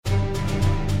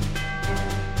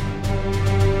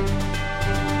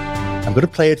I'm going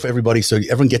to play it for everybody so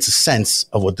everyone gets a sense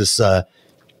of what this,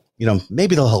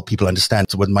 maybe they'll help people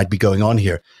understand what might be going on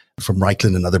here from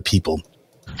Reichlin and other people.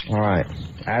 All right.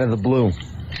 Out of the blue.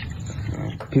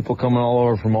 People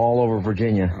coming from all over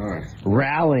Virginia. Right.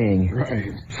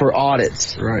 Rallying for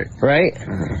audits. Right. Right?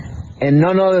 And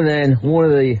none other than one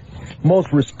of the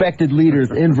most respected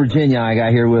leaders in Virginia I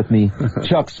got here with me,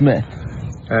 Chuck Smith.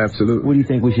 Absolutely. What do you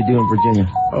think we should do in Virginia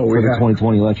for the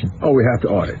 2020 election? We have to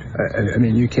audit. I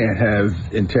mean, you can't have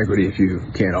integrity if you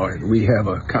can't audit. We have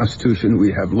a constitution,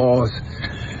 we have laws,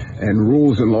 and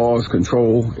rules and laws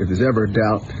control. If there's ever a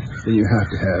doubt, then you have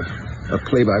to have a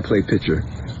play-by-play picture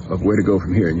of where to go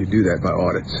from here, and you do that by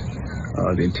audits.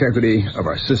 The integrity of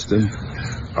our system,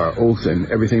 our oath, and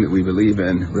everything that we believe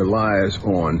in relies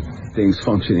on things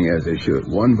functioning as they should.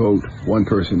 One vote, one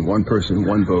person, one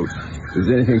vote. If there's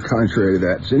anything contrary to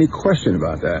that, if there's any question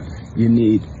about that, you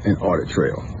need an audit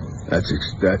trail.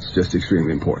 That's just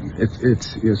extremely important.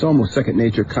 It's almost second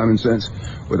nature, common sense.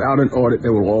 Without an audit,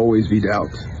 there will always be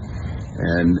doubt.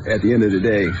 And at the end of the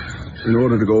day, in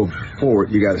order to go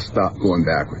forward, you got to stop going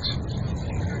backwards.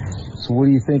 So what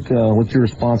do you think, what's your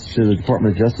response to the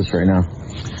Department of Justice right now?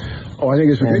 I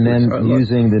think it's ridiculous. And then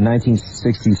using the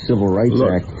 1960 Civil Rights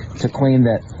Act to claim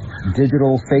that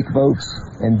digital fake votes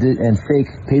and fake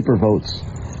paper votes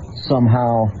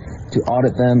somehow to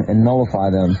audit them and nullify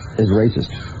them is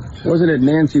racist. Wasn't it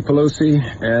Nancy Pelosi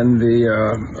and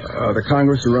the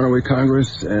Congress, the runaway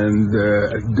Congress, and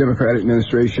the Democratic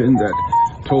administration that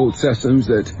told Sessoms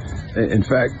that, in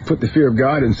fact, put the fear of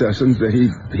God in Sessoms, that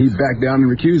he backed down and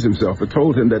recused himself, but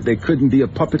told him that they couldn't be a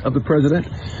puppet of the president?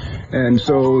 And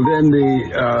so then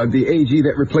the AG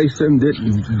that replaced him,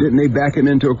 didn't they back him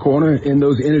into a corner in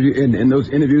those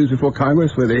interviews before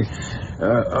Congress, where they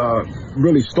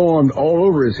really stormed all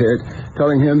over his head,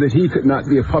 telling him that he could not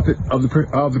be a puppet of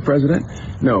the president?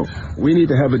 No, we need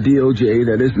to have a DOJ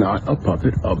that is not a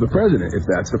puppet of the president, if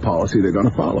that's the policy they're going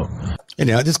to follow.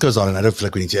 This goes on, and I don't feel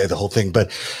like we need to air the whole thing,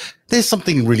 but there's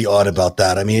something really odd about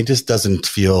that. I mean, it just doesn't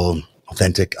feel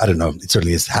authentic. I don't know. It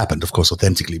certainly has happened, of course,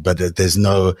 authentically, but there's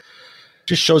no,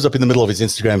 just shows up in the middle of his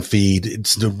Instagram feed.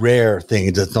 It's the rare thing.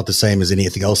 It's not the same as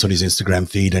anything else on his Instagram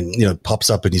feed, and, pops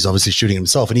up and he's obviously shooting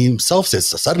himself. And he himself says,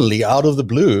 suddenly out of the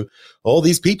blue, all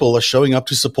these people are showing up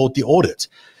to support the audit.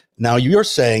 Now you're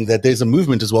saying that there's a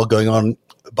movement as well going on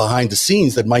behind the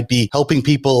scenes that might be helping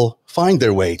people find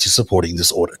their way to supporting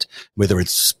this audit, whether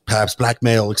it's perhaps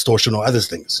blackmail, extortion, or other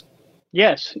things.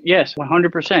 Yes,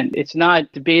 100%. It's not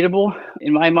debatable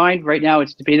in my mind. Right now,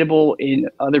 it's debatable in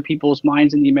other people's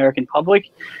minds in the American public.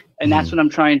 And that's what I'm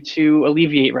trying to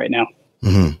alleviate right now.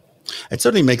 Mm-hmm. It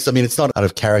certainly makes, it's not out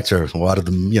of character or out of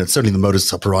the, certainly the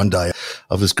modus operandi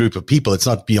of this group of people. It's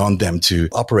not beyond them to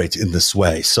operate in this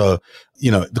way. So,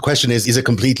 the question is it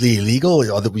completely illegal?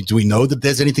 Or do we know that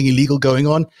there's anything illegal going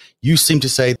on? You seem to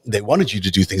say they wanted you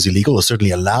to do things illegal, or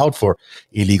certainly allowed for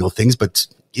illegal things, but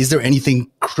is there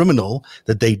anything criminal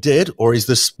that they did, or is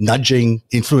this nudging,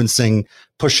 influencing,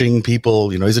 pushing people?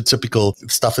 Is it typical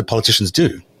stuff that politicians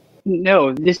do?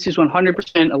 No, this is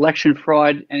 100% election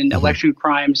fraud and election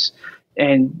crimes.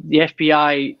 And the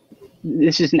FBI,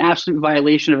 this is an absolute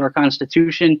violation of our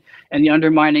Constitution and the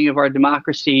undermining of our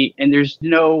democracy. And there's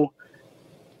no,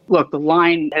 look, the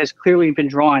line has clearly been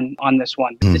drawn on this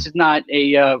one. This is not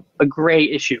a gray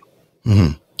issue.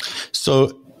 Mm-hmm.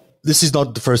 So this is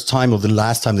not the first time or the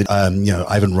last time that,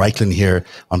 Ivan Reichlin here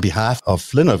on behalf of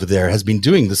Flynn over there has been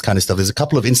doing this kind of stuff. There's a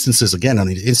couple of instances, again, on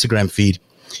the Instagram feed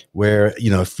where,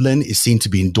 Flynn is seen to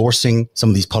be endorsing some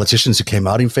of these politicians who came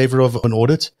out in favor of an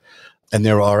audit. And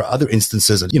there are other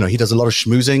instances, he does a lot of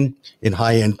schmoozing in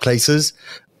high-end places.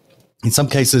 In some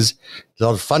cases, a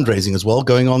lot of fundraising as well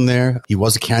going on there. He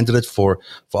was a candidate for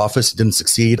office. He didn't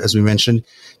succeed, as we mentioned.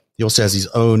 He also has his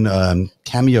own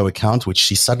Cameo account, which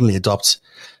he suddenly adopts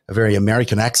a very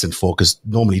American accent for, because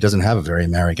normally he doesn't have a very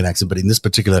American accent, but in this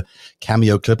particular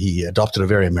Cameo clip, he adopted a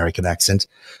very American accent.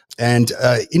 And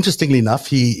interestingly enough,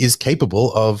 he is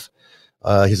capable of,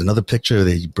 here's another picture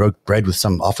that he broke bread with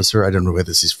some officer. I don't know where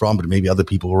this is from, but maybe other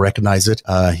people will recognize it.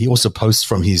 He also posts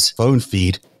from his phone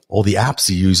feed all the apps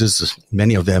he uses.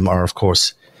 Many of them are, of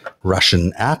course,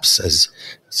 Russian apps, as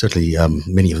certainly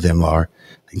many of them are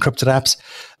encrypted apps.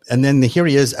 And then here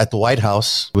he is at the White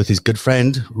House with his good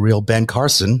friend, real Ben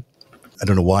Carson. I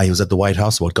don't know why he was at the White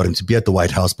House, what got him to be at the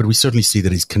White House, but we certainly see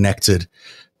that he's connected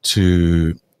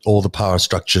to all the power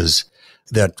structures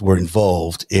that were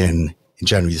involved in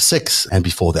January the 6th and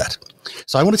before that.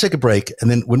 So I want to take a break. And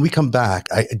then when we come back,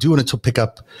 I do want to pick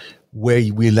up where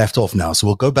we left off now. So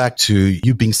we'll go back to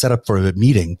you being set up for a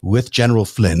meeting with General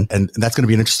Flynn. And that's going to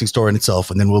be an interesting story in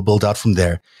itself. And then we'll build out from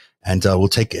there. And we'll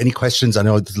take any questions. I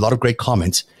know there's a lot of great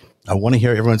comments I want to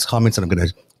hear everyone's comments, and I'm going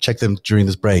to check them during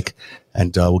this break,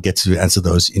 and we'll get to answer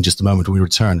those in just a moment when we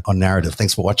return on Narrative.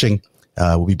 Thanks for watching.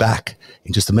 We'll be back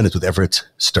in just a minute with Everett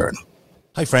Stern.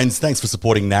 Hi friends, thanks for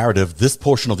supporting Narrative. This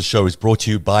portion of the show is brought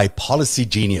to you by Policy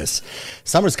Genius.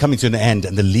 Summer is coming to an end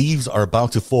and the leaves are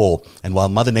about to fall. And while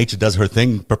Mother Nature does her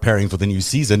thing preparing for the new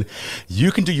season,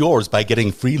 you can do yours by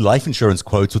getting free life insurance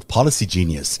quotes with Policy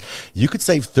Genius. You could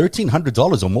save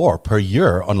 $1,300 or more per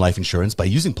year on life insurance by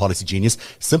using Policy Genius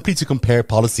simply to compare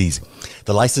policies.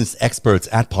 The licensed experts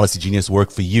at Policy Genius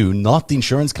work for you, not the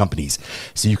insurance companies,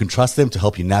 so you can trust them to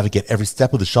help you navigate every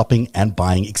step of the shopping and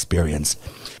buying experience.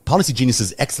 Policy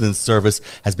Genius's excellent service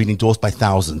has been endorsed by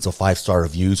thousands of 5-star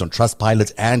reviews on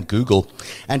Trustpilot and Google,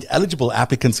 and eligible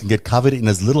applicants can get covered in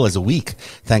as little as a week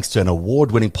thanks to an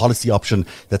award-winning policy option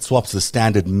that swaps the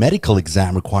standard medical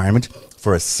exam requirement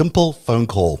for a simple phone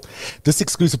call. This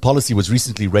exclusive policy was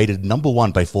recently rated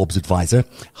 #1 by Forbes Advisor,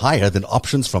 higher than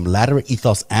options from Ladder,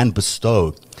 Ethos, and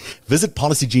Bestow. Visit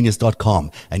policygenius.com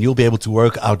and you'll be able to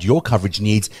work out your coverage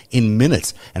needs in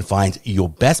minutes and find your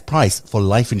best price for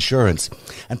life insurance.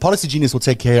 And Policy Genius will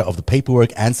take care of the paperwork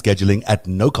and scheduling at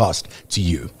no cost to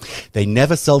you. They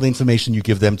never sell the information you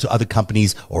give them to other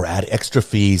companies or add extra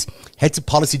fees. Head to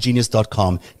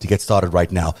policygenius.com to get started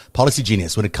right now. Policy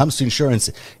Genius, when it comes to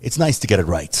insurance, it's nice to get it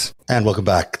right. And welcome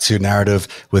back to Narrative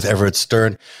with Everett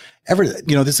Stern. Everett,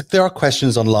 there are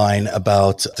questions online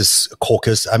about this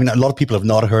caucus. I mean, a lot of people have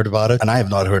not heard about it, and I have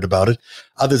not heard about it.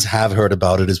 Others have heard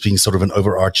about it as being sort of an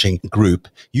overarching group.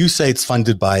 You say it's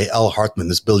funded by Al Hartman,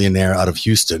 this billionaire out of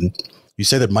Houston. You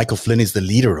say that Michael Flynn is the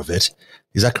leader of it.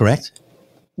 Is that correct?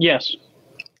 Yes.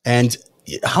 And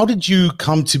how did you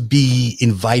come to be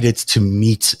invited to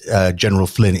meet General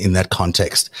Flynn in that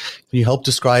context? Can you help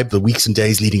describe the weeks and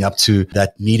days leading up to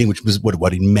that meeting, which was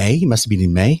what in May? It must have been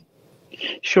in May.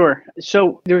 Sure.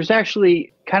 So there was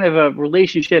actually kind of a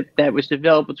relationship that was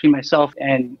developed between myself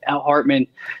and Al Hartman.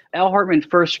 Al Hartman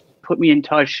first put me in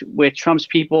touch with Trump's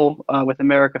people, with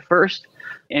America First.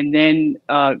 And then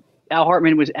Al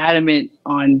Hartman was adamant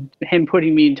on him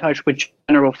putting me in touch with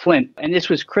General Flynn. And this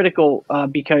was critical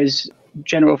because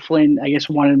General Flynn, I guess,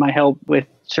 wanted my help with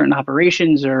certain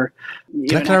operations or...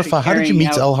 Can I clarify, how did you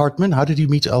meet Al Hartman? How did you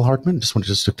meet Al Hartman? Just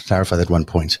wanted to clarify that one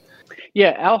point.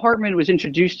 Yeah, Al Hartman was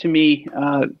introduced to me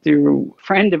through a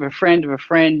friend of a friend of a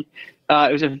friend.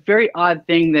 It was a very odd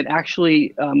thing that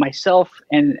actually myself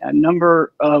and a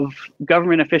number of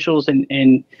government officials and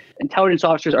intelligence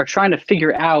officers are trying to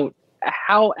figure out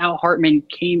how Al Hartman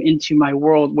came into my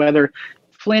world, whether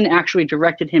Flynn actually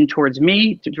directed him towards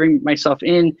me to bring myself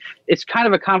in. It's kind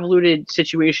of a convoluted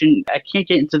situation. I can't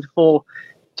get into the full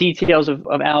details of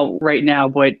Al right now,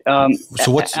 but Al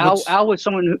was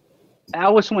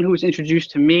someone who was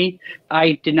introduced to me.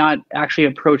 I did not actually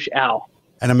approach Al.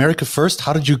 And America First,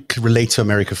 how did you relate to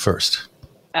America First?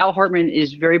 Al Hartman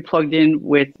is very plugged in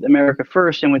with America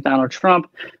First and with Donald Trump.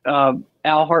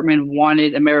 Al Hartman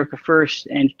wanted America First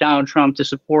and Donald Trump to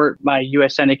support my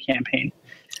U.S. Senate campaign.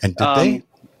 And did they?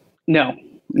 No,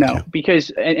 okay.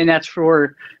 Because, and that's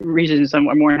for reasons I'm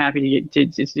more than happy to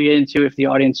get into if the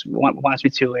audience wants me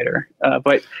to later.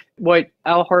 But what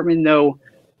Al Hartman, though,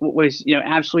 was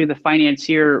absolutely the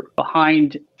financier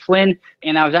behind Flynn,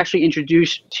 and I was actually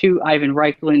introduced to Ivan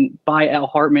Raiklin by Al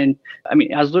Hartman. I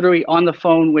mean, I was literally on the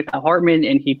phone with Al Hartman,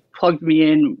 and he plugged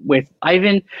me in with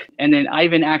Ivan, and then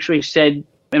Ivan actually said,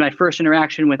 in my first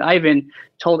interaction with Ivan,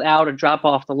 told Al to drop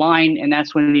off the line, and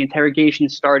that's when the interrogation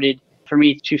started for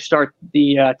me to start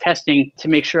the testing to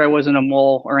make sure I wasn't a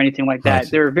mole or anything like that. Right.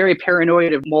 They were very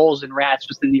paranoid of moles and rats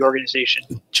within the organization.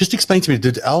 Just explain to me,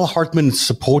 did Al Hartman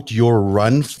support your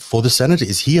run for the Senate?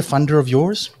 Is he a funder of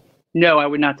yours? No, I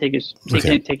would not take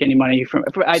any money from.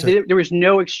 There was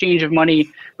no exchange of money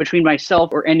between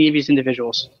myself or any of these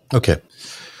individuals. Okay.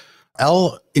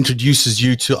 Al introduces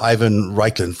you to Ivan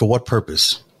Raiklin for what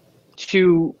purpose?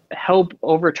 To help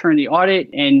overturn the audit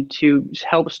and to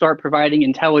help start providing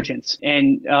intelligence.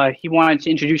 And he wanted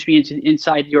to introduce me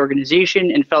inside the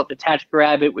organization and felt that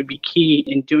TacticRabbit would be key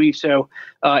in doing so.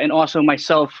 And also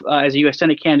myself as a U.S.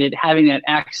 Senate candidate having that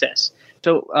access.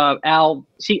 So Al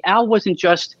wasn't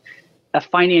just a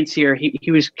financier. He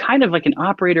was kind of like an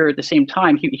operator at the same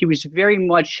time. He was very,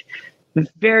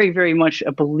 very much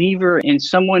a believer in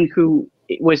someone who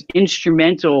was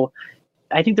instrumental.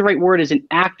 I think the right word is an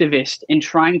activist in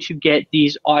trying to get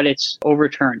these audits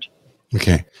overturned.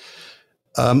 Okay.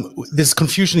 There's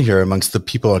confusion here amongst the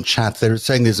people on chat. They're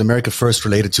saying there's America First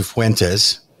related to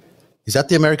Fuentes. Is that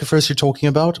the America First you're talking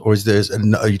about? Or are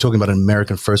you talking about an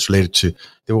American First related to,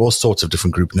 there were all sorts of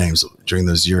different group names during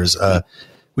those years.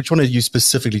 Which one are you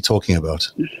specifically talking about?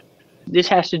 This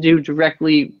has to do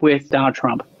directly with Donald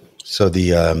Trump. So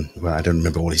well, I don't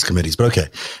remember all these committees, but okay.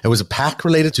 It was a PAC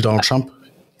related to Donald Trump?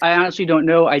 I honestly don't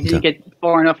know. I didn't get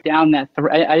far enough down that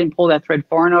I didn't pull that thread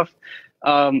far enough.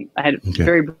 I had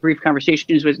very brief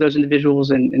conversations with those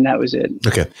individuals, and that was it.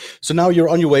 Okay. So now you're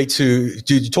on your way to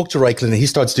talk to Reichlin, and he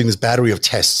starts doing this battery of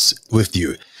tests with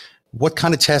you. What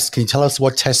kind of tests? Can you tell us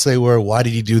what tests they were? Why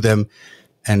did he do them?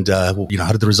 And,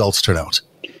 how did the results turn out?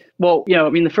 Well,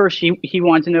 the first, he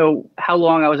wanted to know how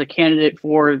long I was a candidate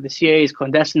for the CIA's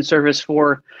clandestine service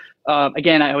for.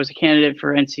 Again, I was a candidate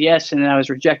for NCS, and then I was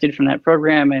rejected from that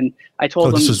program. And I told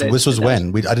him this was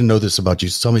when? I didn't know this about you.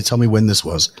 So tell me when this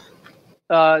was.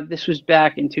 This was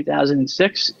back in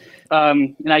 2006.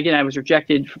 And again, I was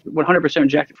rejected, 100%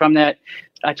 rejected from that.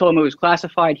 I told him it was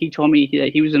classified. He told me that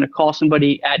he was going to call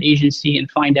somebody at agency and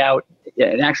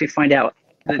actually find out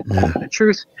the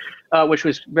truth, which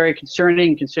was very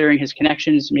concerning considering his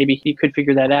connections. Maybe he could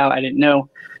figure that out. I didn't know.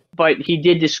 But he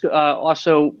did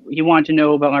also, he wanted to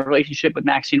know about my relationship with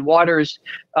Maxine Waters.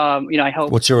 I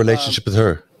helped. What's your relationship with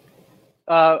her?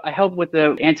 I helped with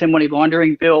the anti-money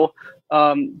laundering bill.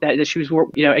 That she was,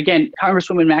 again,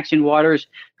 Congresswoman Maxine Waters,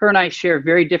 her and I share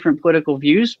very different political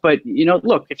views, but,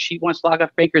 look, if she wants to lock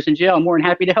up bankers in jail, I'm more than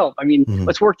happy to help. I mean,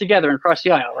 let's work together and cross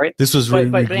the aisle, right? This was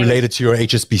related to your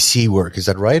HSBC work, is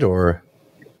that right? Or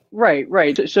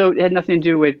Right. So it had nothing to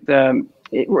do with,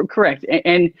 correct.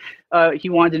 And he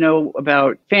wanted to know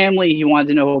about family. He wanted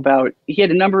to know he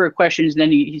had a number of questions. And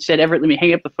then he said, Everett, let me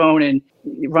hang up the phone and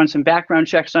run some background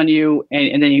checks on you.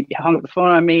 And then he hung up the phone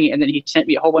on me. And then he sent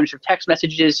me a whole bunch of text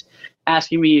messages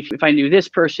asking me if I knew this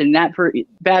person,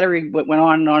 battery went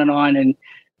on and on and on. And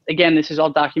again, this is all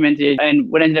documented. And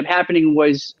what ended up happening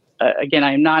was, again,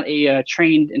 I am not a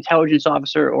trained intelligence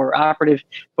officer or operative,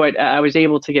 but I was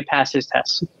able to get past his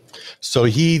tests. So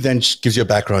he then gives you a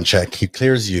background check. He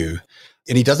clears you.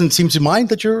 And he doesn't seem to mind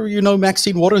that you're,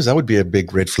 Maxine Waters. That would be a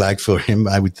big red flag for him,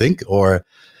 I would think. Or,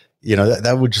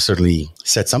 that would just certainly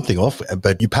set something off.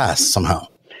 But you passed somehow.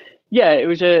 Yeah, it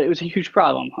was a huge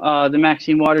problem. The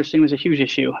Maxine Waters thing was a huge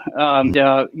issue.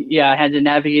 I had to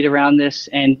navigate around this.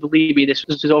 And believe me, this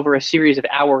was over a series of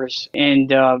hours.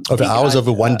 And hours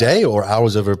over one day or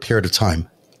hours over a period of time?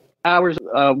 Hours,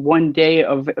 1 day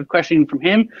of questioning from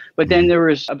him, but then there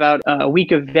was about a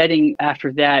week of vetting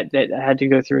after that I had to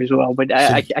go through as well. But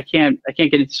I can't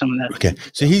get into some of that. Okay,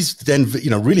 so he's then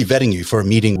really vetting you for a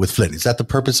meeting with Flynn. Is that the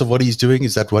purpose of what he's doing?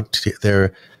 Is that what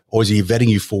or is he vetting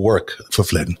you for work for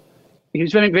Flynn? He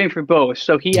was vetting for both.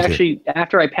 So he actually,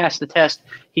 after I passed the test,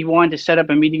 he wanted to set up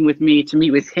a meeting with me to meet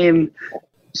with him,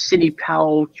 Sidney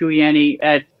Powell, Giuliani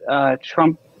at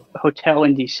Trump Hotel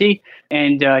in DC,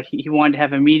 and he wanted to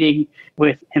have a meeting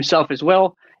with himself as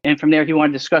well. And from there, he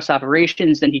wanted to discuss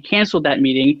operations. Then he canceled that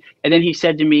meeting. And then he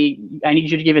said to me, I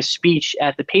need you to give a speech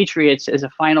at the Patriots as a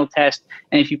final test.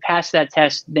 And if you pass that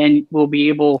test, then we'll be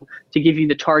able to give you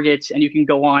the targets and you can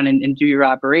go on and do your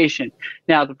operation.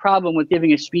 Now, the problem with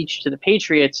giving a speech to the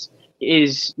Patriots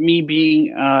is me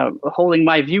being holding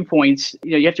my viewpoints.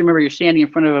 You have to remember you're standing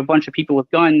in front of a bunch of people with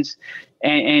guns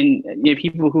and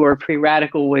people who are pretty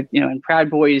radical with, and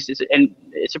Proud Boys, and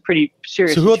it's a pretty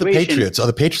serious situation. So who are the Patriots? Are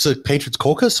the Patriots a Patriots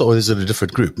caucus, or is it a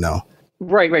different group now?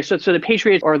 Right. So the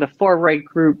Patriots are the far right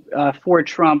group for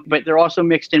Trump, but they're also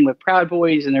mixed in with Proud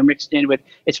Boys, and they're mixed in with,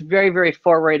 it's very, very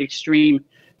far right extreme.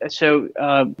 So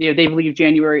they believe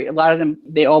January. A lot of them,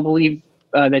 they all believe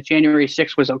that January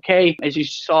 6th was okay. As you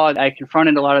saw, I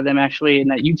confronted a lot of them actually in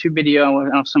that YouTube video. I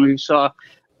don't know if some of you saw.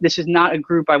 This is not a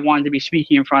group I wanted to be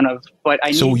speaking in front of, but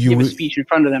I need to give a speech in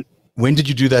front of them. When did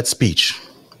you do that speech?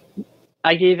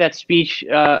 I gave that speech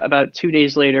about 2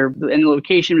 days later, and the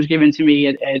location was given to me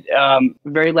at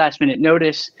very last minute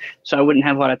notice, so I wouldn't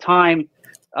have a lot of time.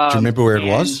 Do you remember where it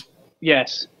was?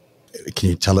 Yes. Can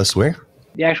you tell us where?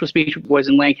 The actual speech was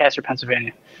in Lancaster,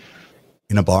 Pennsylvania.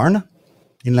 In a barn?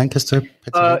 In Lancaster,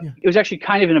 Pennsylvania? It was actually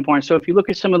kind of in a barn. So if you look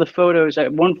at some of the photos,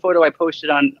 one photo I posted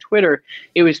on Twitter,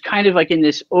 it was kind of like in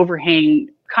this overhang,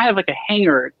 kind of like a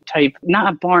hangar type,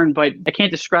 not a barn, but I can't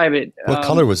describe it. What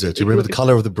color was it? Do you remember the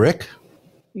color of the brick?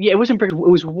 Yeah, it wasn't brick. It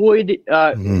was wood.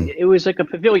 It was like a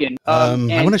pavilion. I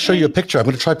want to show you a picture. I'm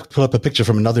going to try to pull up a picture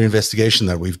from another investigation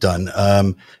that we've done.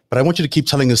 But I want you to keep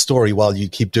telling the story while you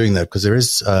keep doing that, because there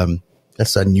is...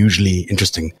 that's unusually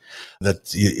interesting that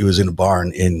it was in a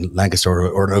barn in Lancaster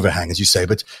or an overhang, as you say.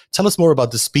 But tell us more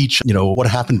about the speech, what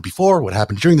happened before, what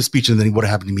happened during the speech, and then what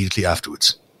happened immediately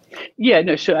afterwards. Yeah,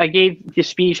 no, so I gave this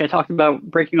speech. I talked about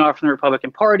breaking off from the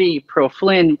Republican Party,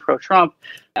 pro-Flynn, pro-Trump.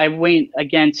 I went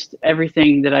against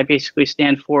everything that I basically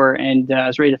stand for, and I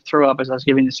was ready to throw up as I was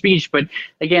giving the speech. But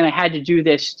again, I had to do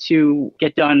this to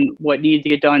get done what needed to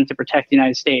get done to protect the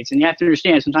United States. And you have to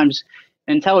understand, sometimes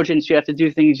in intelligence, you have to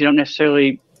do things you don't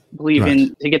necessarily believe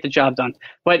in to get the job done.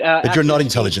 But you're not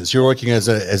intelligence. You're working as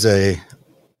a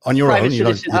on your own.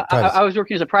 Citizen. I was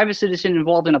working as a private citizen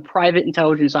involved in a private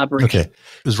intelligence operation. Okay.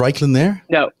 Was Reichlin there?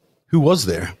 No. Who was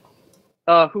there?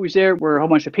 Who was there were a whole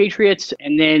bunch of patriots,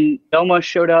 and then Velma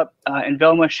showed up, and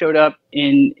Velma showed up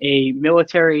in a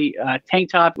military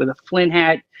tank top with a Flynn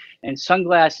hat and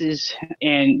sunglasses,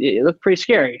 and it looked pretty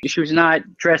scary. She was not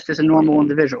dressed as a normal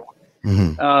individual.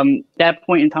 That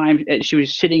point in time, she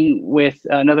was sitting with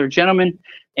another gentleman,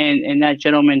 and that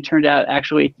gentleman turned out,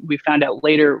 actually, we found out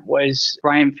later, was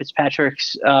Brian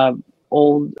Fitzpatrick's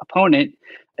old opponent.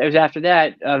 It was after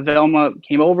that, Velma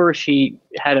came over. She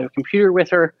had a computer with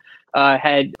her,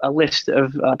 had a list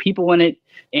of people in it,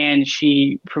 and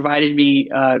she provided me,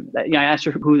 I asked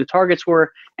her who the targets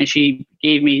were, and she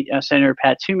gave me Senator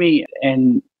Pat Toomey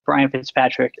and Brian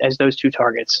Fitzpatrick as those two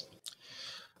targets.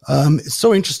 It's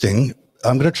so interesting.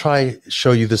 I'm going to try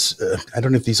show you this. I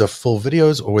don't know if these are full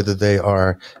videos or whether they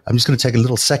are. I'm just going to take a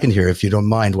little second here, if you don't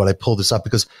mind, while I pull this up,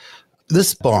 because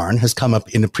this barn has come up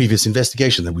in a previous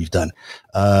investigation that we've done.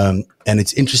 And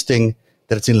it's interesting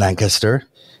that it's in Lancaster,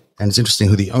 and it's interesting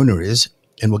who the owner is.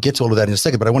 And we'll get to all of that in a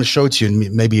second, but I want to show it to you,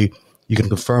 and maybe you can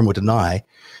confirm or deny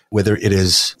whether it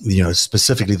is,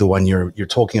 specifically the one you're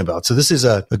talking about. So this is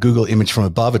a Google image from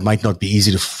above. It might not be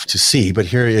easy to see, but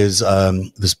here is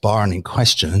this barn in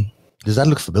question. Does that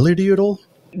look familiar to you at all?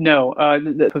 No,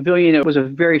 the pavilion, it was a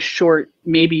very short,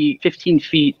 maybe 15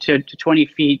 feet to 20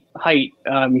 feet height.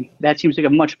 That seems like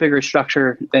a much bigger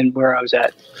structure than where I was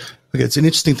at. Okay, it's an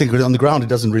interesting thing. On the ground, it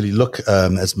doesn't really look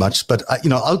as much. But,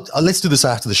 let's do this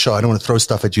after the show. I don't want to throw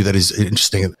stuff at you that is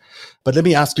interesting. But let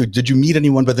me ask you, did you meet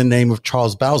anyone by the name of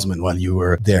Charles Bousman while you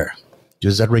were there?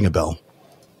 Does that ring a bell?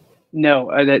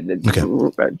 No,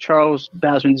 okay. Charles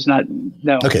Bousman does not.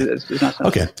 No, okay. It's not.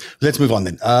 Okay, let's move on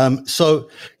then. So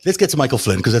let's get to Michael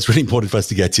Flynn, because that's really important for us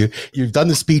to get to. You've done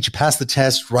the speech, you passed the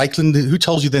test. Reichlin, who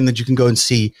tells you then that you can go and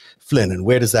see Flynn, and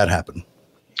where does that happen?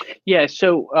 Yeah,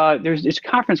 so there's this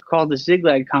conference called the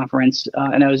Ziglag Conference,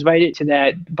 and I was invited to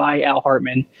that by Al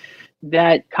Hartman.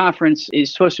 That conference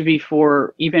is supposed to be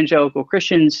for evangelical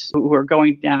Christians who are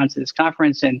going down to this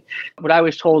conference. And what I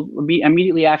was told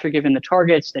immediately after giving the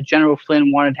targets, that General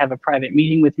Flynn wanted to have a private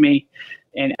meeting with me.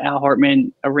 And Al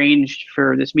Hartman arranged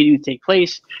for this meeting to take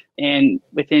place. And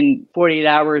within 48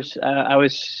 hours, I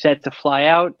was set to fly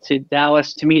out to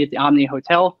Dallas to meet at the Omni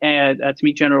Hotel and to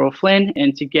meet General Flynn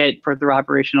and to get further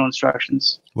operational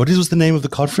instructions. What was the name of the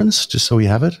conference, just so we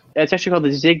have it? It's actually called the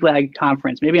Ziglag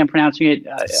Conference. Maybe I'm pronouncing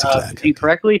it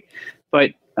incorrectly,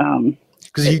 but...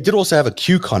 Because you did also have a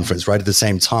Q conference right at the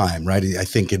same time, right? I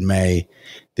think in May,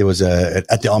 there was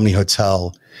at the Omni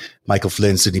Hotel, Michael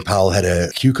Flynn, Sidney Powell had a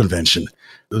Q convention.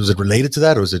 Was it related to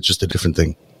that, or was it just a different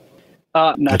thing?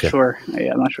 Not sure.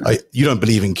 Yeah, I'm not sure. You don't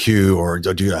believe in Q, or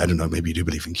do you? I don't know. Maybe you do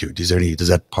believe in Q. Does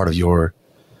that part of your?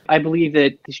 I believe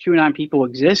that these QAnon people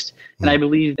exist, and I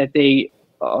believe that they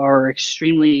are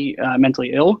extremely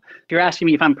mentally ill. If you're asking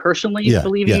me if I'm personally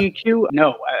believing in Q,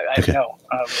 no, no.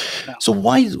 So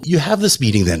why you have this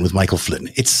meeting then with Michael Flynn?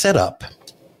 It's set up.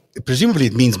 Presumably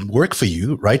it means work for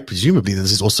you, right? Presumably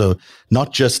this is also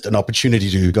not just an opportunity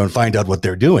to go and find out what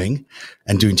they're doing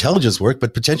and do intelligence work,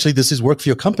 but potentially this is work for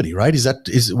your company, right?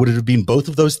 Would it have been both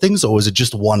of those things, or is it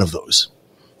just one of those?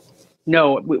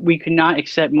 No, we could not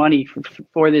accept money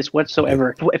for this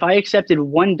whatsoever. If I accepted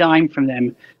one dime from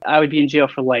them, I would be in jail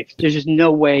for life. There's just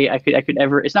no way I could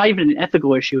ever. It's not even an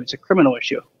ethical issue; it's a criminal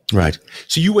issue. Right.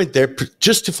 So you went there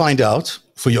just to find out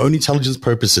for your own intelligence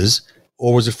purposes,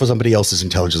 or was it for somebody else's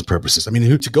intelligence purposes? I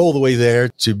mean, to go all the way there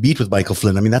to meet with Michael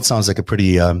Flynn, I mean, that sounds like a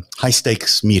pretty high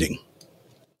stakes meeting,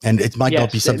 and it might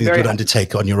not be something you could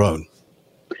undertake on your own.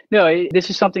 No, this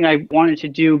is something I wanted to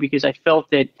do because I felt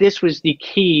that this was the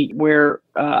key where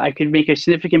I could make a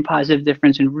significant positive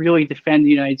difference and really defend the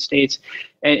United States.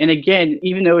 And again,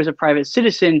 even though as a private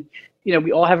citizen,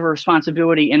 we all have a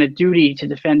responsibility and a duty to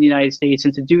defend the United States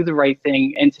and to do the right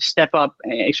thing and to step up,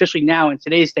 especially now in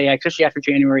today's day, especially after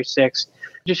January 6th.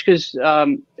 Just because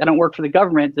I don't work for the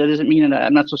government, that doesn't mean that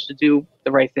I'm not supposed to do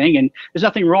the right thing. And there's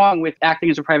nothing wrong with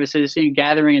acting as a private citizen,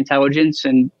 gathering intelligence,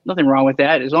 and nothing wrong with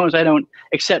that. As long as I don't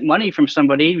accept money from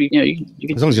somebody, you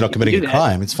can. As long as you're not committing a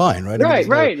crime, it's fine, right?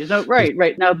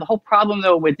 Right. Now, the whole problem,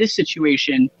 though, with this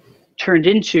situation turned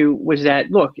into was that,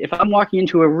 look, if I'm walking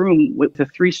into a room with a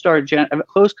 3-star, a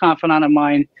close confidant of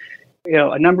mine,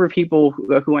 a number of people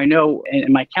who I know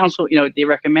and my counsel,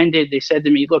 they said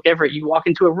to me, look, Everett, you walk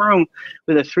into a room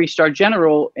with a 3-star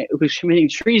general who's committing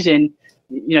treason,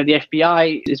 the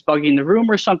FBI is bugging the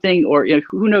room or something, or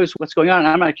who knows what's going on.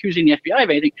 I'm not accusing the FBI of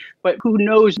anything, but who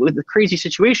knows with a crazy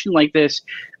situation like this,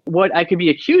 what I could be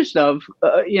accused of,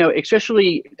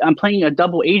 especially I'm playing a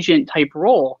double agent type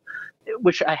role,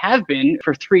 which I have been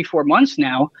for 3-4 months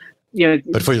now.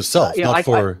 But for yourself, not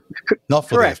for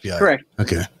correct, the FBI. Correct.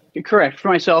 Okay. Correct. For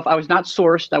myself, I was not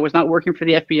sourced. I was not working for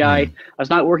the FBI. I was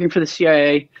not working for the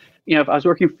CIA. If I was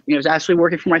working, I was actually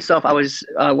working for myself. I was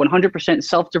 100%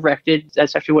 self-directed.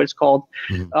 That's actually what it's called.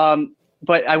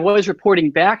 But I was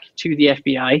reporting back to the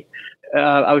FBI.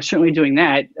 I was certainly doing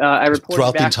that. I reported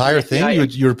throughout back the entire to the thing.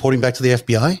 You're reporting back to the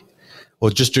FBI, or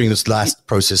just during this last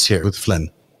process here with Flynn?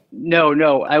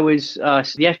 No. I was.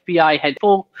 The FBI had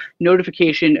full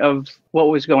notification of what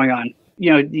was going on.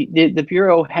 The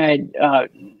Bureau had,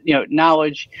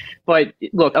 knowledge, but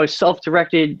look, I was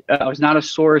self-directed. I was not a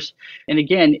source. And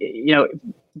again,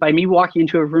 by me walking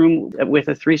into a room with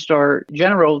a 3-star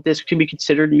general, this could be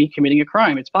considered me committing a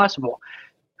crime. It's possible.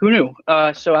 Who knew?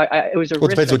 So it was a risk. Well, it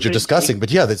depends what you're discussing,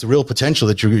 but yeah, there's a real potential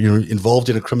that you're involved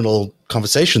in a criminal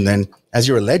conversation then, as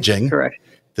you're alleging. Correct.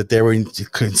 That they were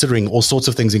considering all sorts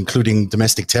of things, including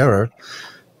domestic terror.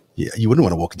 You wouldn't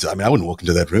want to walk into. I wouldn't walk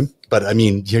into that room. But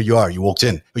here you are. You walked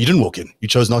in, but you didn't walk in. You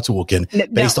chose not to walk in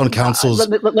based on counsels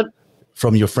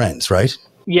from your friends, right?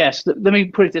 Yes. Let me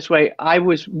put it this way. I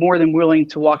was more than willing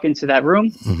to walk into that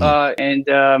room, and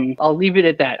I'll leave it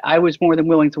at that. I was more than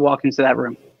willing to walk into that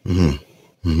room.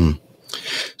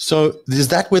 So is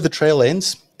that where the trail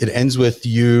ends? It ends with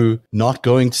you not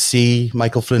going to see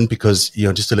Michael Flynn because,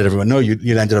 just to let everyone know,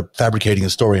 you ended up fabricating a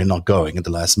story and not going at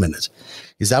the last minute.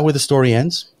 Is that where the story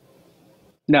ends?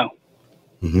 No.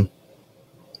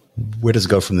 Where does it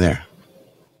go from there?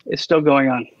 It's still going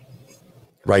on.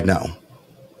 Right now?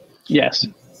 Yes.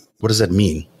 What does that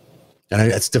mean? And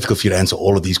it's difficult for you to answer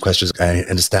all of these questions. I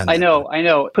understand that. I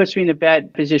know. It puts me in a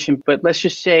bad position, but let's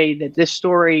just say that this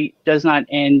story does not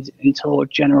end until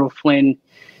General Flynn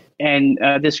and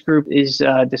this group is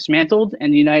dismantled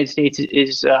and the United States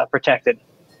is protected.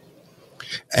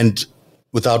 And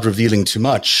without revealing too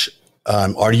much,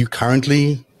 are you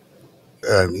currently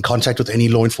in contact with any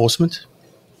law enforcement?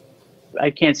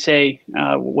 I can't say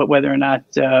whether or not.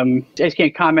 I just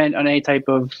can't comment on any type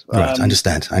of. Right, I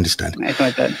understand. Anything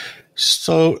like that.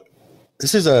 So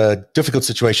this is a difficult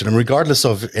situation, and regardless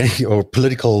of your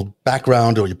political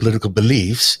background or your political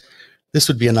beliefs, this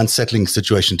would be an unsettling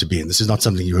situation to be in. This is not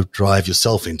something you would drive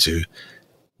yourself into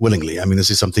willingly. This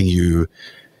is something you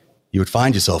would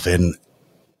find yourself in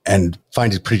and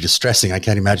find it pretty distressing. I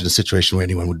can't imagine a situation where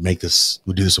anyone would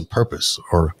do this on purpose,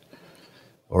 or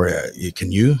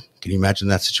can you imagine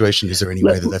that situation? Is there any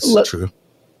way that that's true?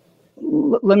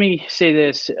 Let me say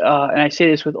this, and I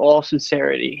say this with all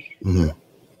sincerity.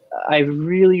 I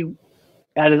really,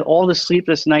 out of all the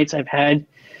sleepless nights I've had,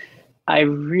 I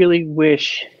really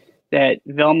wish that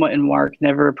Velma and Mark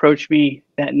never approached me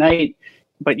that night.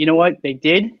 But you know what? They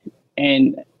did.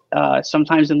 And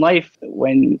sometimes in life,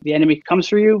 when the enemy comes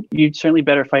for you, you'd certainly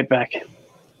better fight back.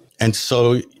 And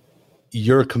so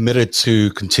you're committed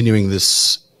to continuing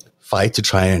this fight to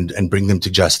try and bring them to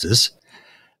justice.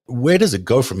 Where does it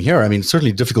go from here? It's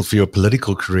certainly difficult for your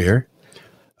political career.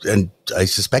 And I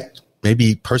suspect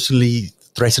maybe personally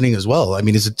threatening as well.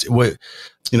 Is it, what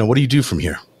do you do from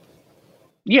here?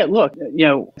 Yeah, look,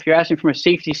 if you're asking from a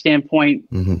safety standpoint,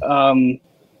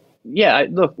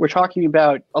 look, we're talking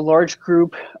about a large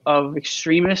group of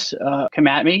extremists come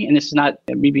at me, and this is not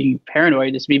me being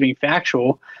paranoid, this is me being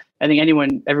factual. I think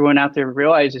everyone out there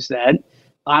realizes that.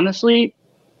 Honestly,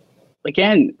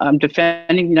 again, I'm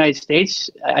defending the United States.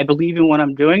 I believe in what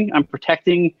I'm doing. I'm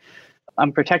protecting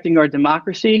our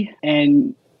democracy,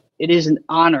 and it is an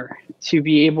honor to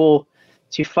be able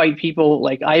to fight people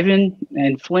like Ivan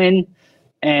and Flynn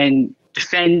and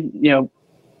defend,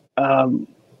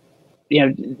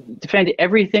 defend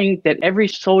everything that every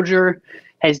soldier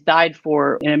has died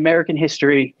for in American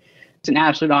history. It's an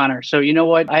absolute honor. So you know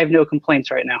what? I have no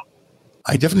complaints right now.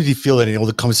 I definitely feel that in all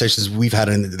the conversations we've had,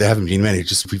 and there haven't been many,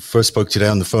 just we first spoke today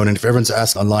on the phone, and if everyone's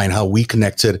asked online how we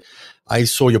connected, I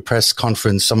saw your press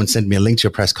conference. Someone sent me a link to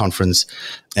your press conference,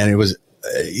 and it was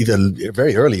either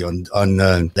very early on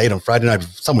late on Friday night,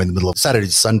 somewhere in the middle of Saturday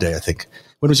to Sunday, I think.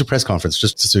 When was your press conference?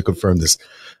 Just to confirm this.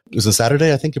 It was on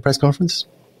Saturday, I think, your press conference?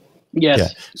 Yes. Yeah.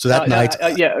 So that night,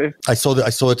 I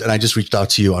saw it, and I just reached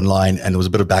out to you online, and there was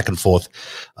a bit of back and forth,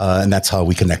 and that's how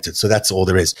we connected. So that's all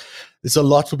there is. It's a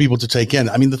lot for people to take in.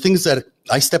 The things that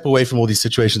I step away from all these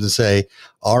situations and say,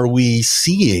 are we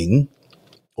seeing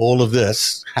all of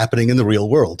this happening in the real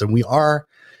world? And we are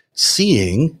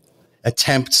seeing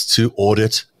attempts to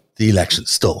audit the election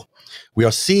still. We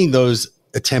are seeing those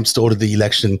attempts to order the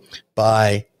election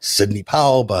by Sidney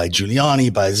Powell, by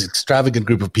Giuliani, by this extravagant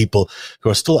group of people who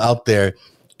are still out there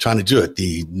trying to do it.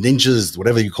 The ninjas,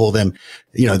 whatever you call them,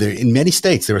 in many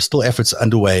states, there are still efforts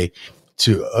underway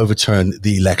to overturn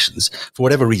the elections for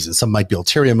whatever reason. Some might be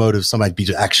ulterior motives. Some might be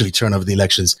to actually turn over the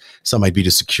elections. Some might be to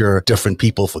secure different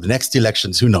people for the next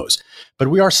elections. Who knows? But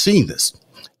we are seeing this.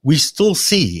 We still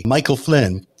see Michael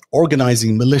Flynn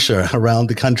organizing militia around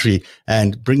the country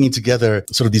and bringing together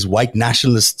sort of these white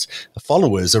nationalist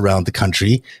followers around the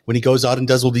country when he goes out and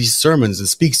does all these sermons and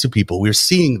speaks to people. We're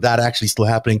seeing that actually still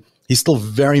happening. He's still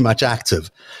very much active.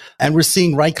 And we're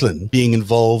seeing Reichlen being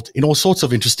involved in all sorts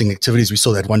of interesting activities. We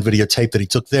saw that one videotape that he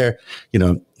took there.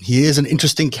 He is an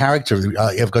interesting character.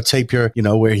 I've got tape here,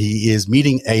 where he is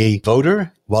meeting a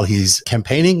voter while he's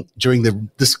campaigning during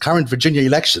this current Virginia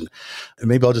election. And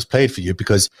maybe I'll just play it for you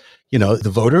because,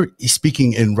 the voter, he's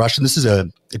speaking in Russian. This is a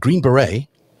Green Beret.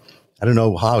 I don't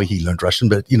know how he learned Russian,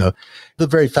 but, the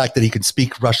very fact that he can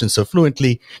speak Russian so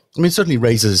fluently, certainly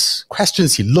raises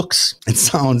questions. He looks and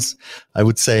sounds, I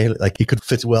would say, like he could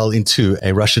fit well into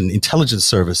a Russian intelligence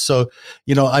service. So,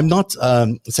 I'm not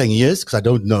saying he is because I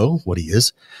don't know what he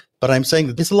is, but I'm saying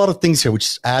that there's a lot of things here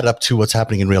which add up to what's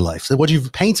happening in real life. So what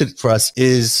you've painted for us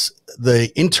is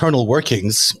the internal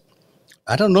workings.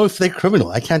 I don't know if they're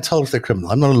criminal. I can't tell if they're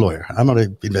criminal. I'm not a lawyer. I'm not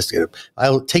an investigator.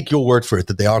 I'll take your word for it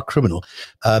that they are criminal.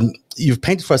 You've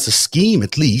painted for us a scheme,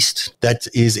 at least, that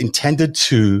is intended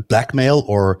to blackmail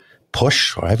or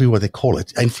push, or however they call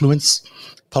it, influence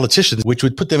politicians, which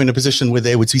would put them in a position where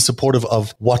they would be supportive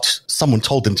of what someone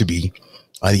told them to be,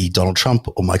 i.e. Donald Trump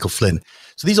or Michael Flynn.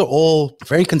 So these are all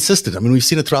very consistent. We've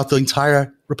seen it throughout the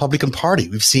entire Republican Party.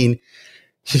 We've seen,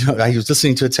 I was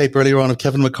listening to a tape earlier on of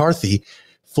Kevin McCarthy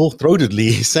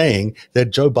full-throatedly saying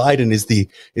that Joe Biden is the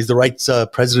right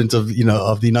president of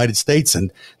the United States, and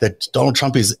that Donald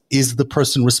Trump is the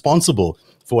person responsible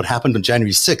for what happened on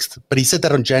January 6th. But he said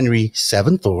that on January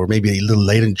 7th, or maybe a little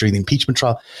later during the impeachment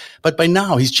trial. But by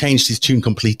now, he's changed his tune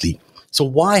completely. So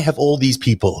why have all these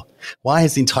people, why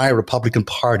has the entire Republican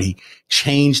Party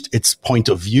changed its point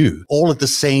of view all at the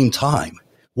same time?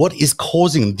 What is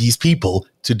causing these people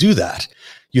to do that?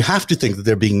 You have to think that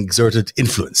they're being exerted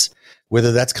influence.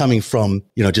 Whether that's coming from,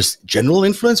 just general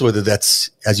influence, whether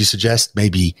that's, as you suggest,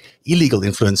 maybe illegal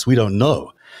influence, we don't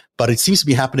know. But it seems to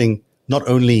be happening not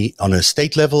only on a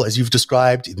state level, as you've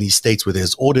described, in these states where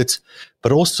there's audits,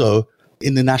 but also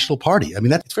in the national party.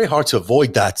 It's very hard to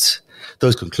avoid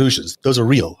those conclusions. Those are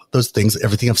real. Those things,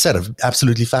 everything I've said, are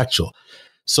absolutely factual.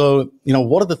 So,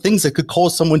 what are the things that could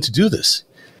cause someone to do this?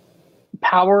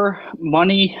 Power,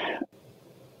 money.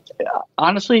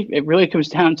 Honestly, it really comes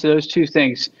down to those two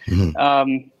things,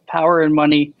 power and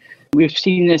money. We've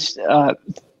seen this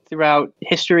throughout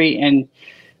history. And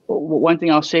one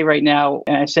thing I'll say right now,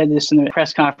 and I said this in the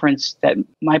press conference, that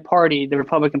my party, the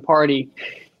Republican Party,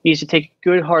 needs to take a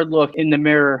good hard look in the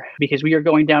mirror, because we are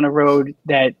going down a road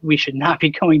that we should not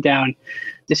be going down.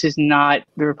 This is not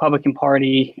the Republican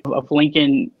Party of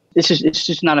Lincoln. It's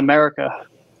just not America.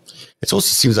 It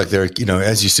also seems like they're,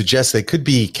 as you suggest, they could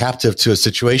be captive to a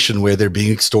situation where they're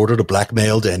being extorted or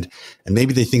blackmailed, and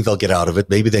maybe they think they'll get out of it.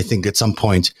 Maybe they think at some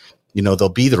point, there'll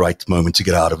be the right moment to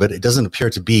get out of it. It doesn't appear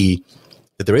to be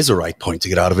that there is a right point to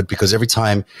get out of it, because every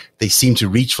time they seem to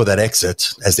reach for that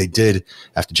exit, as they did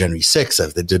after January 6th,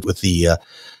 as they did with the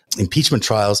impeachment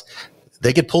trials,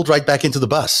 they get pulled right back into the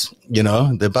bus.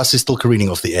 The bus is still careening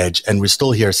off the edge, and we're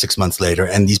still here 6 months later,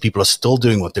 and these people are still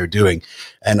doing what they're doing.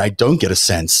 And I don't get a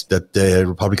sense that the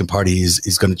Republican Party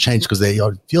is going to change, because they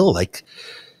feel like,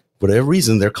 for whatever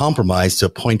reason, they're compromised to a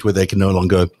point where they can no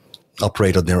longer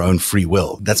operate on their own free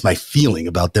will. That's my feeling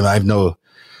about them. I have no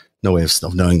way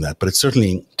of knowing that, but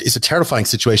it's a terrifying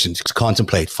situation to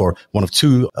contemplate for one of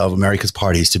two of America's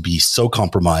parties to be so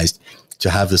compromised,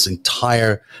 to have this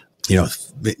entire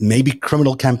maybe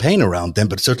criminal campaign around them,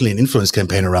 but certainly an influence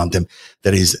campaign around them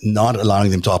that is not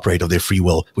allowing them to operate of their free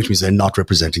will, which means they're not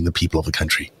representing the people of the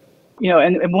country.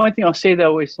 And one thing I'll say,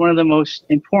 though, is one of the most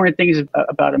important things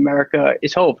about America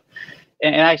is hope.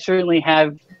 And I certainly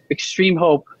have extreme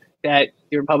hope that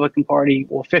the Republican Party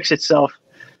will fix itself.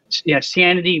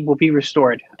 Sanity will be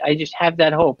restored. I just have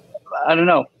that hope. I don't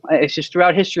know. It's just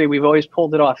throughout history, we've always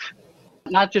pulled it off.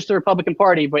 Not just the Republican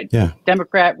Party, but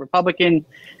Democrat, Republican,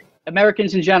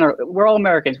 Americans in general. We're all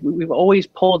Americans. We've always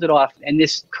pulled it off. And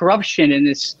this corruption and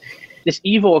this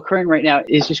evil occurring right now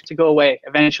is just to go away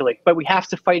eventually. But we have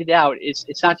to fight it out.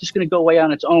 It's not just going to go away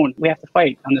on its own. We have to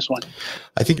fight on this one.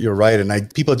 I think you're right.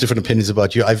 And people have different opinions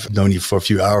about you. I've known you for a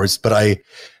few hours, but I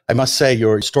must say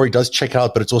your story does check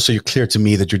out, but it's also clear to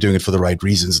me that you're doing it for the right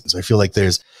reasons. So I feel like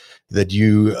that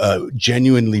you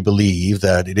genuinely believe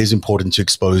that it is important to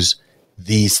expose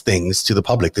these things to the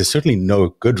public. There's certainly no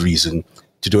good reason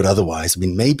to do it otherwise. I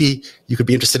mean, maybe you could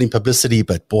be interested in publicity,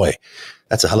 but boy,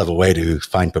 that's a hell of a way to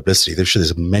find publicity.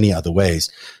 There's many other ways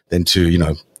than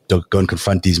to, don't go and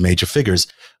confront these major figures.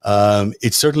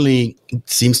 It certainly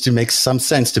seems to make some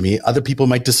sense to me. Other people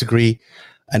might disagree.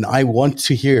 And I want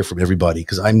to hear from everybody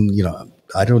because I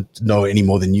don't know any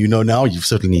more than you know now. You've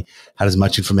certainly had as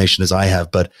much information as I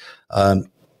have, but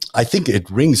I think it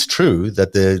rings true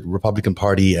that the Republican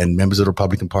Party and members of the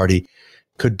Republican Party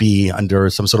could be under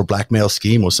some sort of blackmail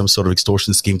scheme or some sort of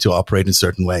extortion scheme to operate in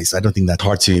certain ways. I don't think that's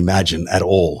hard to imagine at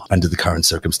all under the current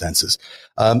circumstances.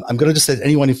 I'm going to just let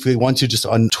anyone, if they want to, just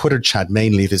on Twitter chat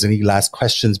mainly, if there's any last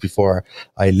questions before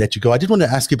I let you go. I did want to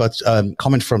ask you about a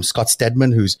comment from Scott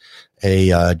Stedman, who's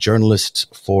a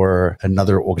journalist for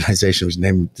another organization whose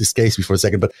name escapes me for a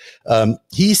second. But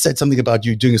he said something about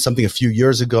you doing something a few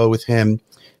years ago with him.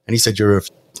 And he said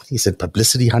he said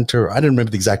publicity hunter. I don't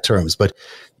remember the exact terms, but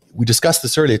we discussed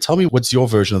this earlier. Tell me, what's your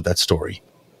version of that story?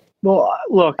 Well,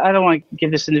 look, I don't want to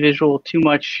give this individual too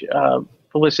much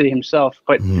publicity himself,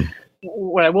 but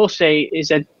what I will say is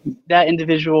that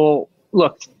individual,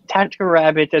 look, Tactical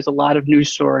Rabbit does a lot of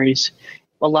news stories.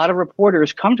 A lot of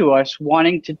reporters come to us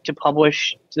wanting to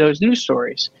publish those news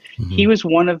stories. Mm-hmm. He was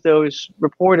one of those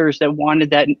reporters that wanted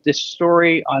this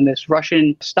story on this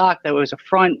Russian stock that was a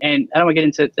front. And I don't want to get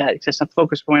into that because that's not the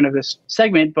focus point of this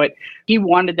segment, but he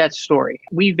wanted that story.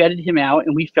 We vetted him out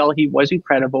and we felt he was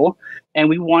incredible. And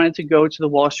we wanted to go to the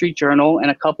Wall Street Journal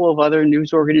and a couple of other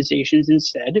news organizations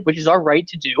instead, which is our right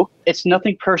to do. It's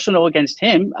nothing personal against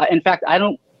him. In fact, I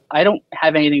don't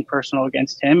have anything personal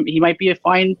against him. He might be a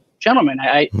fine gentleman.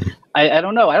 I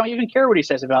don't know. I don't even care what he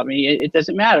says about me. It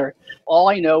doesn't matter. All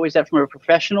I know is that from a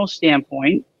professional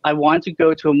standpoint, I wanted to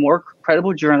go to a more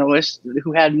credible journalist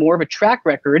who had more of a track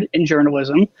record in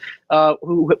journalism,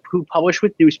 who published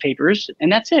with newspapers,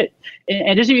 and that's it. And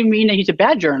it doesn't even mean that he's a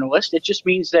bad journalist. It just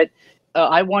means that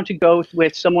I want to go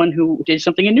with someone who did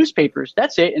something in newspapers.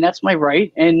 That's it, and that's my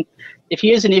right. And if he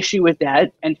has an issue with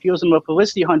that and feels I'm a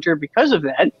publicity hunter because of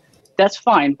that, that's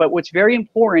fine. But what's very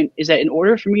important is that in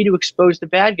order for me to expose the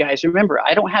bad guys, remember,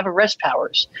 I don't have arrest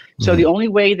powers. So the only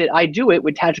way that I do it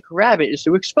with Tactical Rabbit is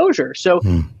through exposure. So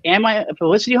am I a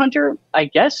publicity hunter? I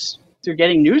guess through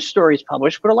getting news stories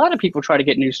published, but a lot of people try to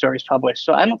get news stories published.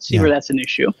 So I don't see where that's an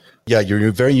issue. Yeah, you're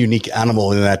a very unique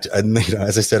animal in that,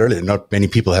 as I said earlier, not many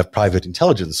people have private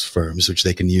intelligence firms, which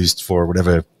they can use for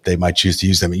whatever they might choose to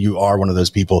use them. You are one of those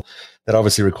people that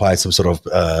obviously requires some sort of,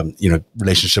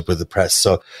 relationship with the press.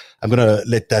 So I'm going to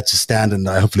let that just stand, and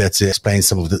hopefully that's explain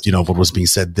some of the, what was being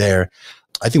said there.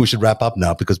 I think we should wrap up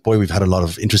now because, boy, we've had a lot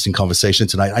of interesting conversation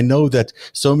tonight. I know that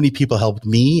so many people helped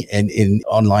me and in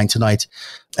online tonight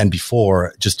and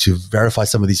before just to verify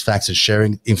some of these facts and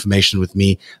sharing information with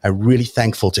me. I'm really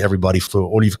thankful to everybody for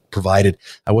all you've provided.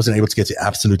 I wasn't able to get to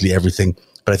absolutely everything,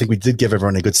 but I think we did give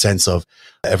everyone a good sense of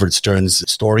Everett Stern's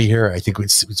story here. I think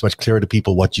it's much clearer to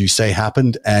people what you say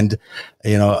happened. And,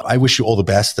 I wish you all the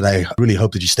best, and I really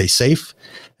hope that you stay safe.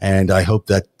 And I hope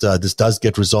that this does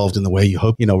get resolved in the way you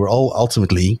hope. We're all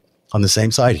ultimately on the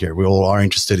same side here. We all are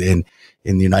interested in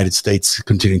the United States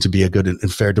continuing to be a good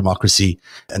and fair democracy,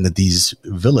 and that these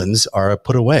villains are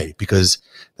put away, because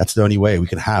that's the only way we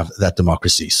can have that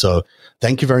democracy. So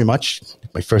thank you very much.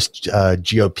 My first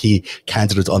GOP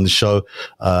candidate on the show.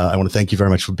 I want to thank you very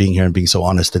much for being here and being so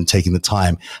honest and taking the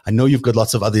time. I know you've got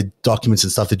lots of other documents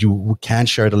and stuff that you can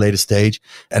share at a later stage,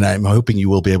 and I'm hoping you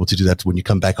will be able to do that when you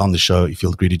come back on the show, if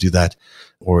you'll agree to do that,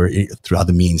 or through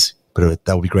other means. But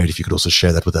that would be great if you could also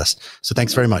share that with us. So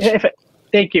thanks very much.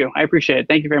 Thank you. I appreciate it.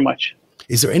 Thank you very much.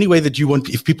 Is there any way that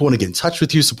if people want to get in touch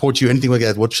with you, support you, anything like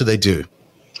that, what should they do?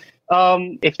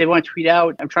 If they want to tweet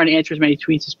out, I'm trying to answer as many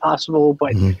tweets as possible,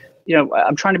 but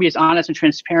I'm trying to be as honest and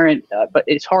transparent, but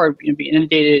it's hard being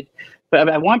inundated. But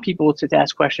I want people to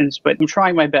ask questions, but I'm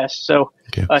trying my best. So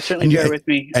certainly bear with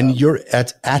me. And you're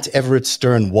at Everett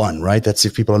Stern 1, right? That's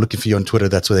if people are looking for you on Twitter,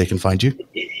 that's where they can find you?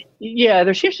 Yeah,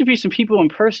 there seems to be some people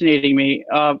impersonating me.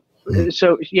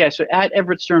 So at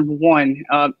Everett Stern 1.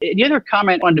 The other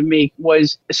comment I wanted to make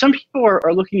was some people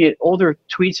are looking at older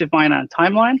tweets of mine on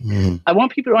timeline. I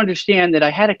want people to understand that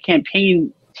I had a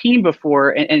campaign team before,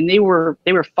 and they were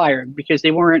fired because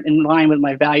they weren't in line with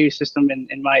my value system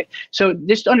and my. So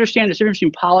just understand the difference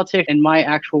between politics and my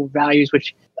actual values,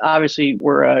 which obviously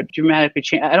were dramatically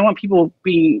changed. I don't want people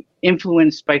being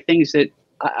influenced by things that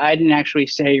I didn't actually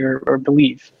say or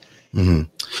believe.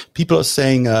 People are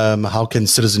saying, how can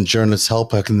citizen journalists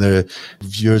help? How can the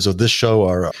viewers of this show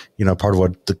are, part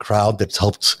of the crowd that's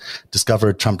helped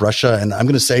discover Trump Russia? And I'm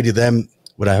going to say to them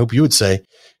what I hope you would say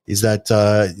is that,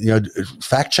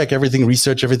 fact check everything,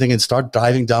 research everything, and start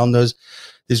diving down those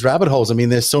these rabbit holes. I mean,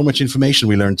 there's so much information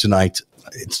we learned tonight.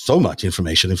 It's so much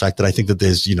information, in fact, that I think that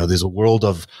there's a world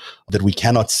of that we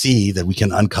cannot see that we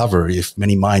can uncover if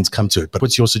many minds come to it. But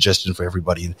what's your suggestion for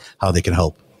everybody and how they can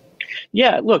help?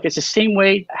 Yeah, look, it's the same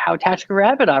way how Tactical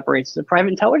Rabbit operates, the private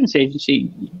intelligence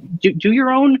agency. Do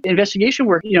your own investigation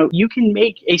work. You can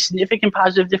make a significant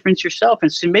positive difference yourself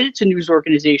and submit it to news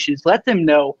organizations. Let them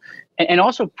know. And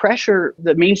also pressure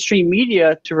the mainstream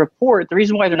media to report. The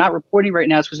reason why they're not reporting right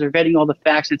now is because they're vetting all the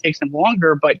facts and it takes them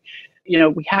longer. But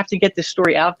we have to get this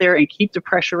story out there and keep the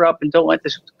pressure up and don't let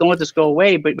this go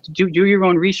away. But do your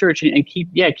own research and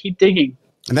keep digging.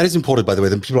 And that is important, by the way.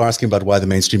 Then people are asking about why the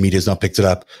mainstream media has not picked it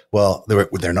up. Well,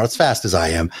 they're not as fast as I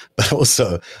am, but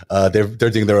also they're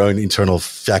doing their own internal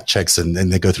fact checks and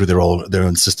they go through their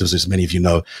own systems. As many of you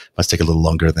know, must take a little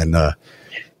longer than the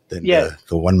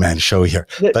one-man show here.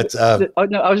 I was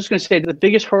just going to say the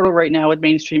biggest hurdle right now with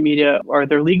mainstream media are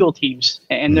their legal teams,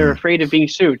 and they're afraid of being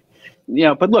sued.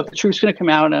 But look, the truth's going to come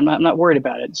out, and I'm not worried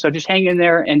about it. So just hang in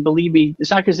there, and believe me,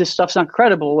 it's not because this stuff's not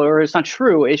credible or it's not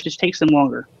true. It just takes them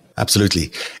longer. Absolutely.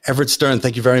 Everett Stern,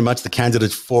 thank you very much, the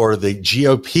candidate for the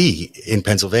GOP in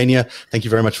Pennsylvania. Thank you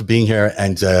very much for being here,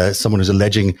 and someone who's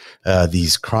alleging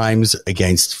these crimes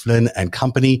against Flynn and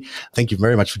company. Thank you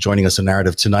very much for joining us on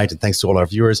Narrative tonight, and thanks to all our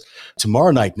viewers.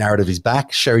 Tomorrow night, Narrative is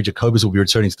back. Sherry Jacobus will be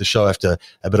returning to the show after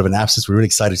a bit of an absence. We're really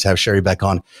excited to have Sherry back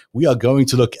on. We are going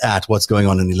to look at what's going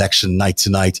on in election night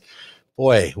tonight.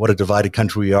 Boy, what a divided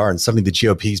country we are, and suddenly the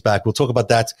GOP is back. We'll talk about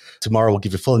that tomorrow. We'll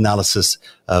give you full analysis,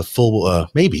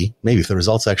 maybe if the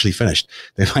results are actually finished.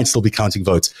 They might still be counting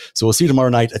votes. So we'll see you tomorrow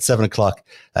night at 7 o'clock.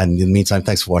 And in the meantime,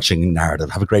 thanks for watching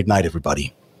Narrative. Have a great night,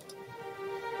 everybody.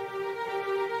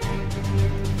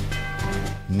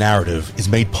 Narrative is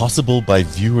made possible by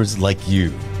viewers like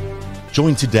you.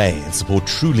 Join today and support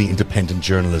truly independent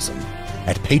journalism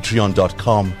at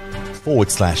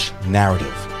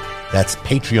patreon.com/narrative. That's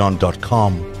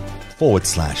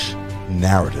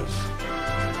patreon.com/narrative.